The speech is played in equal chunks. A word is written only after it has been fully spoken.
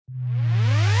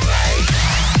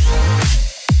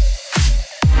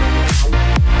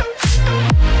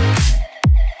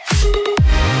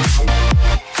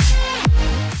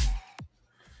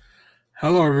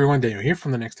everyone, Daniel here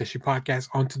from the Next Issue Podcast.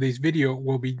 On today's video,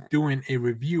 we'll be doing a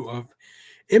review of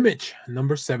Image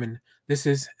number 7. This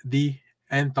is the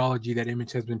anthology that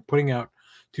Image has been putting out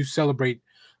to celebrate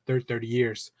their 30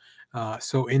 years.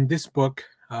 So in this book,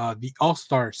 the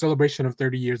all-star celebration of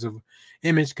 30 years of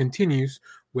Image continues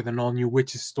with an all-new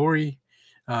Wytches story.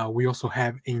 We also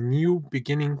have a new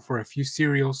beginning for a few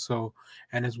serials,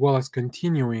 and as well as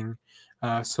continuing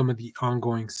some of the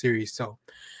ongoing series. So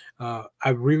I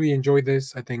really enjoyed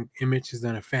this. I think Image has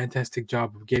done a fantastic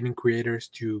job of getting creators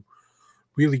to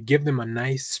really give them a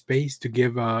nice space to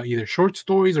give either short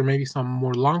stories or maybe some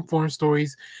more long form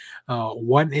stories,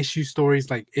 one issue stories.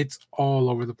 Like, it's all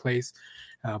over the place.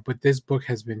 But this book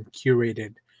has been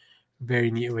curated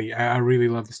very neatly. I really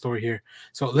love the story here.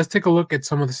 So let's take a look at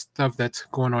some of the stuff that's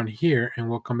going on here, and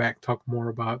we'll come back, talk more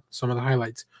about some of the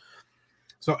highlights.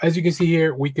 So as you can see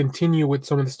here, we continue with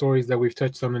some of the stories that we've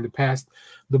touched on in the past.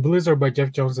 The Blizzard by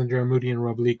JEFF JOHNS, ANDREA MUTTI, and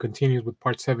Rob Lee continues with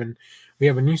part 7. We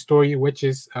have a new story,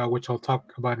 Wytches, which I'll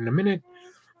talk about in a minute.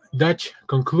 Dutch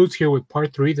concludes here with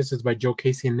part 3. This is by Joe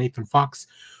Casey and Nathan Fox.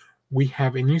 We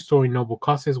have a new story, Noble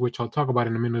Causes, which I'll talk about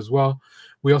in a minute as well.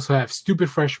 We also have Stupid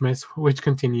Fresh Mess, which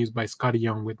continues by Scotty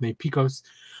Young with Nate Picos.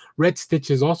 Red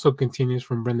Stitches also continues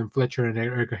from Brendan Fletcher and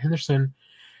Erica Henderson.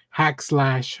 Hack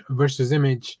Slash versus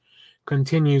Image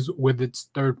continues with its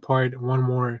third part. One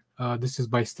more. This is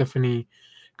by Stefano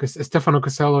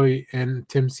Caselli and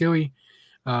Tim Seeley.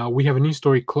 We have a new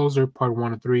story, Closer, part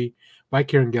 1 of 3 by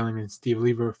Kieron, Gillen, and Steve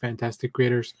Lever, fantastic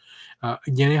creators.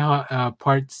 Gehenna,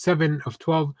 part 7 of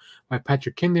 12 by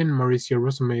Patrick Kindlon, Maurizio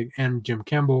Rosenzweig, and Jim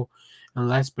Campbell. And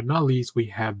last but not least, we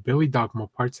have Billy Dogma,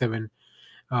 part 7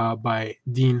 by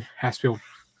DEAN Haspieel.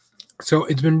 So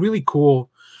it's been really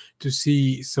cool to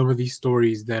see some of these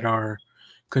stories that are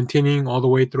continuing all the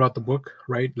way throughout the book,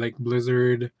 right? Like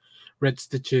Blizzard, Red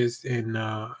Stitches, and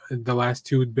the last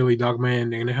two, Billy Dogma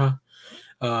and Gehenna.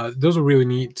 Those are really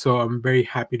neat. So I'm very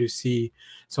happy to see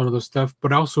some of those stuff,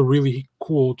 but also really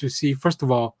cool to see, first of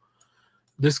all,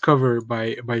 this cover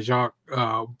by Jock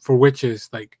for Wytches.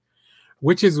 Like,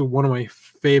 Wytches is one of my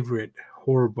favorite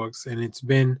horror books, and it's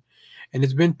been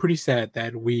pretty sad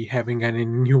that we haven't gotten any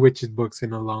new Wytches books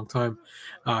in a long time.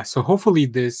 So hopefully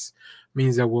this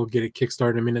means that we'll get a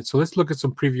kickstart in a minute. So let's look at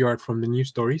some preview art from the new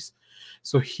stories.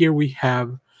 So here we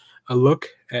have a look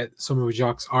at some of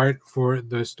Jock's art for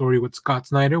the story with Scott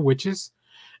Snyder, Wytches.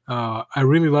 I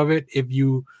really love it.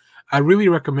 I really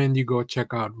recommend you go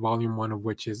check out volume 1 of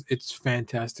Wytches. It's a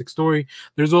fantastic story.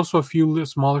 There's also a few little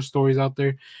smaller stories out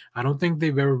there. I don't think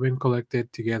they've ever been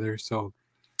collected together, so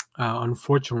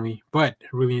unfortunately, but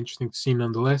really interesting to see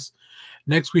nonetheless.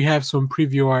 Next, we have some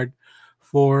preview art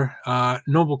for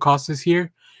Noble Causes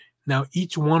here. Now,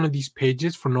 each one of these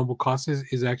pages for Noble Causes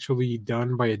is actually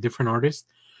done by a different artist,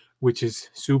 which is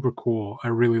super cool. I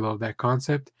really love that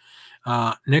concept.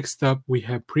 Next up, we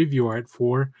have preview art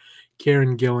for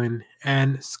Kieron, Gillen,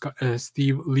 and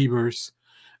Steve Lieber's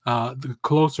The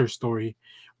Closer story,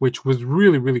 which was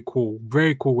really, really cool.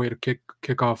 Very cool way to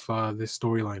kick off this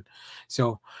storyline.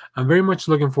 So I'm very much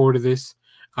looking forward to this.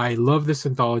 I love this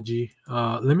anthology.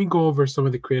 Let me go over some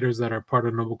of the creators that are part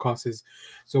of Noble Causes.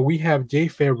 So we have JAY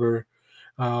FAERBER,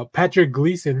 Patrick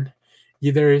Gleason,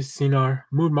 Yidris Sinar,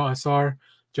 Mudma Asar,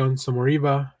 John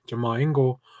Samoriva, Jamal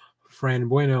Engel, Fran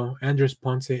Bueno, Andres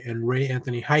Ponce, and Ray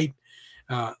Anthony Height.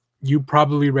 You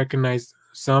probably recognize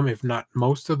some, if not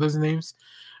most, of those names.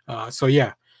 So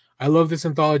yeah, I love this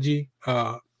anthology.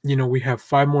 We have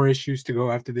 5 more issues to go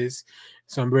after this.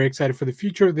 So I'm very excited for the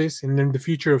future of this, and then the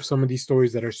future of some of these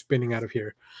stories that are spinning out of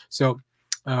here. So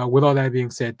with all that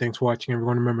being said, thanks for watching,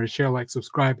 everyone. Remember to share, like,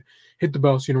 subscribe, hit the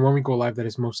bell so you know when we go live. That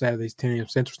is most Saturdays, 10 a.m.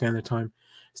 Central Standard Time.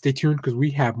 Stay tuned because we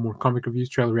have more comic reviews,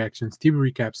 trailer reactions, TV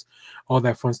recaps, all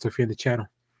that fun stuff here in the channel.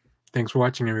 Thanks for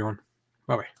watching, everyone.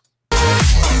 Bye-bye.